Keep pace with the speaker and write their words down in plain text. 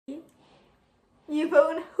new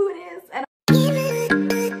phone, who it is. And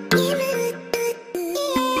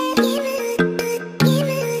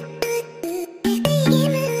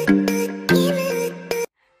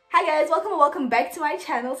hi guys, welcome back to my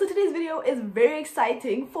channel. So today's video is very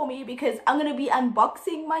exciting for me because I'm gonna be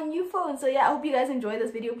unboxing my new phone. So yeah, I hope you guys enjoy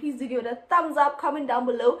this video. Please do give it a thumbs up, comment down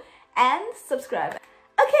below, and subscribe.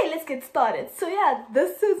 Okay, let's get started. So yeah,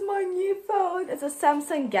 this is my new phone. It's a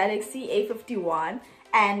Samsung Galaxy A51,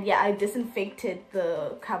 and yeah, I disinfected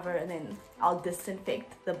the cover and then I'll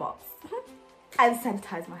disinfect the box and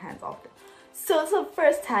sanitize my hands after. So it's the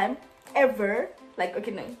first time ever,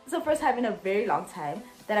 it's the first time in a very long time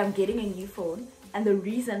that I'm getting a new phone, and the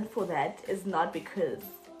reason for that is not because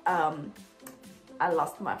I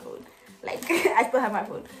lost my phone. Like I still have my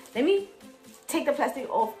phone. Let me take the plastic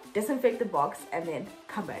off, disinfect the box, and then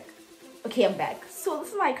come back. Okay, I'm back. So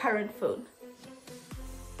this is my current phone.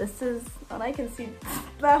 This is, and I can see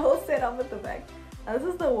the whole setup at the back. Now, this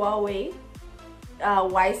is the Huawei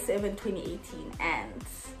Y7 2018, and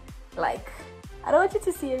like, I don't want you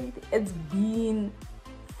to see everything. It's been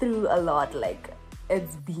through a lot.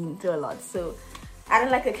 So I don't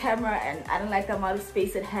like the camera, and I don't like the amount of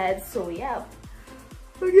space it had. So yeah,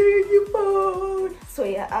 I'm getting a new phone. So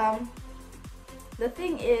yeah, the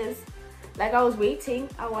thing is, like, I was waiting.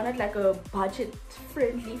 I wanted like a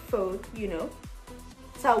budget-friendly phone, you know.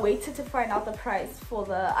 So I waited to find out the price for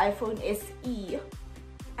the iPhone SE,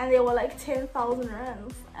 and they were like 10,000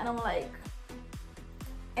 rands, and I'm like,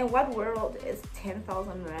 in what world is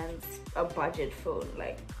 10,000 rands a budget phone?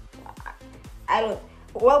 Like, I don't.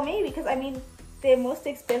 Well, maybe because I mean, the most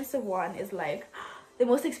expensive one is like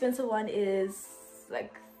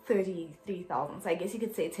 33,000. So I guess you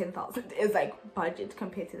could say 10,000 is like budget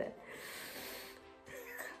compared to that.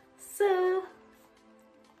 So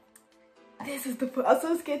this is the phone. I'm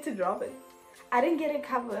so scared to drop it. I didn't get a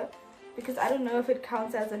cover because I don't know if it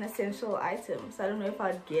counts as an essential item. So I don't know if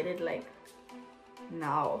I'd get it like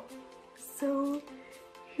now. So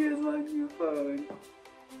here's my new phone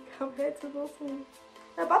compared to this one.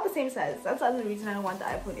 They're about the same size. That's the other reason I don't want the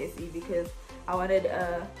iPhone SE, because I wanted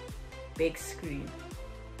a big screen.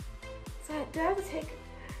 So do I have to take?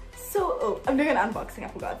 So oh, I'm doing an unboxing. I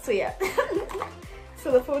forgot. So yeah.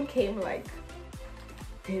 So the phone came like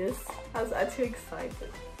this. I was actually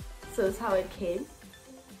excited. So that's how it came.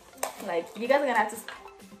 Like, you guys are gonna have to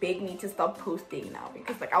beg me to stop posting now,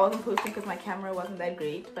 because like I wasn't posting because my camera wasn't that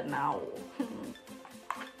great, but now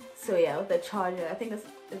so yeah, with the charger, I think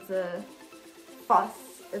it's a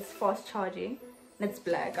fast charging, and it's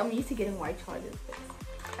black. I'm used to getting white chargers, but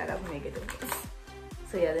that doesn't make a difference.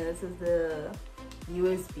 So yeah, then this is the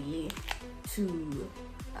USB to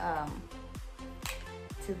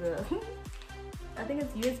the I think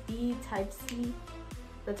it's USB type C,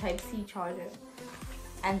 the type C charger,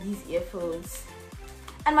 and these earphones.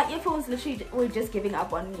 And my earphones literally were just giving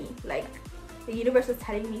up on me. Like, the universe was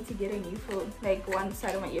telling me to get a new phone. Like, one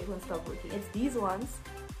side of my earphones stopped working. It's these ones.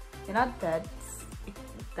 They're not that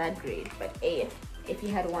great, but hey, if you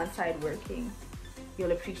had one side working,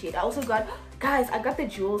 you'll appreciate it. I also got, guys, I got the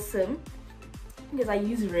dual SIM because I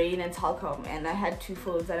use Rain and Telkom, and I had two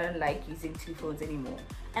phones. I don't like using two phones anymore.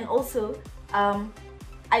 And also,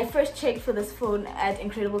 I first checked for this phone at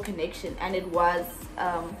Incredible Connection, and it was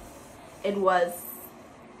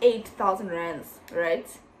 8,000 rands, right,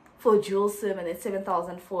 for dual SIM, and then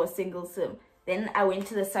 7,000 for a single SIM. Then I went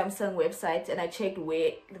to the Samsung website and I checked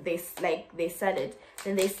where they sell it.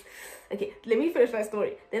 Then okay, let me finish my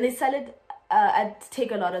story. Then they sell it at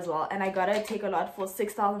Take-A-Lot as well, and I got it at Take-A-Lot for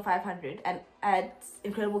 6,500, and at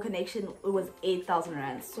Incredible Connection it was 8,000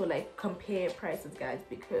 rands. So like, compare prices, guys,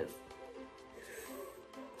 because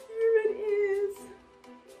here it is.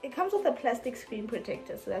 It comes with a plastic screen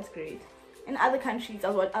protector, so that's great. In other countries, I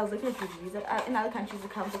was looking at reviews. In other countries, it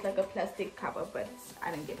comes with like a plastic cover, but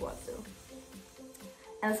I didn't get one. So,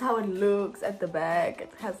 and that's how it looks at the back.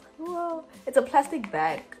 It has, whoa, it's a plastic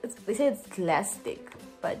bag. They say it's plastic,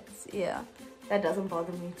 but yeah, that doesn't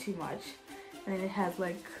bother me too much. And then it has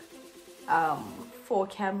like 4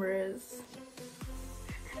 cameras.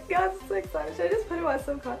 God, I'm so excited. Should I just put it on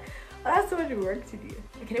SIM card? I have so much work to do.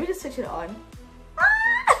 Okay, let me just switch it on.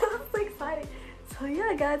 I'm so excited. So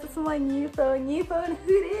yeah, guys, this is my new phone.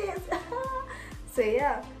 Who it is? So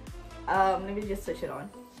yeah, let me just switch it on.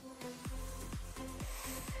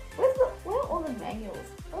 Where are all the manuals?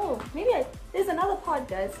 Oh, maybe there's another part,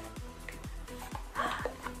 guys.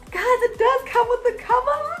 Guys, it does come with the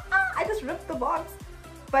cover. I just ripped the box.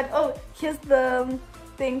 But oh, here's the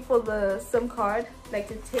thing for the SIM card, like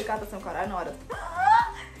to take out the SIM card. I know how to.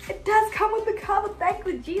 It does come with the cover. Thank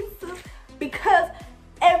you, Jesus, because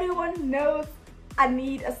everyone knows I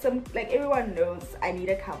need a like everyone knows I need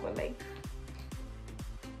a cover. Like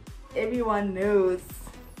everyone knows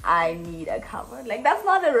I need a cover. Like that's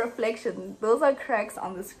not a reflection, those are cracks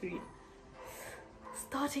on the screen.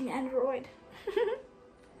 Starting Android.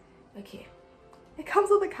 Okay, it comes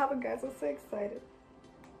with a cover, guys. I'm so excited.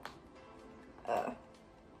 I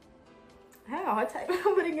have a hard time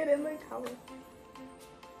putting it in the cover.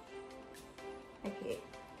 Okay,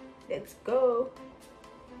 let's go.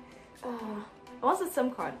 I want a SIM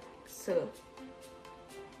card, so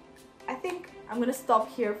I think I'm gonna stop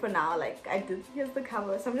here for now. Like I did, here's the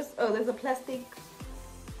cover. So I'm just, oh, there's a plastic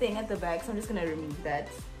thing at the back, so I'm just gonna remove that.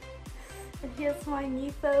 And here's my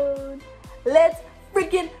new phone. Let's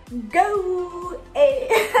freaking go! Hey.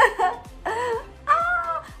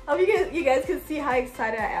 I hope you guys can see how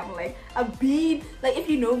excited I am. Like I've been, like if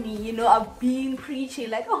you know me, you know I've been preaching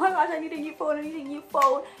like, oh my gosh, I need a new phone, I need a new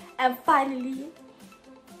phone, and finally,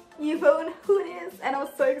 new phone, who it is, and I'm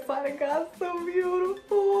so excited, guys. So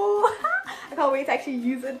beautiful. I can't wait to actually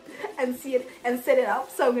use it and see it and set it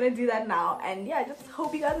up. So I'm gonna do that now, and yeah, just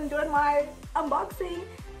hope you guys enjoyed my unboxing.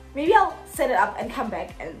 Maybe I'll set it up and come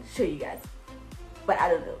back and show you guys, but I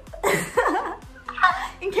don't know.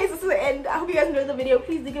 In case this is the end, I hope you guys enjoyed the video.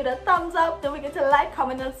 Please do give it a thumbs up. Don't forget to like,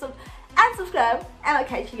 comment, and subscribe. And I'll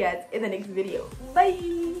catch you guys in the next video. Bye.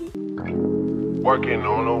 Working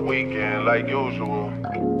on a weekend like usual.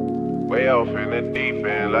 Way off in the deep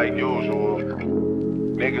end like usual.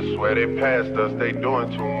 Niggas swear they passed us, they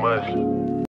doing too much.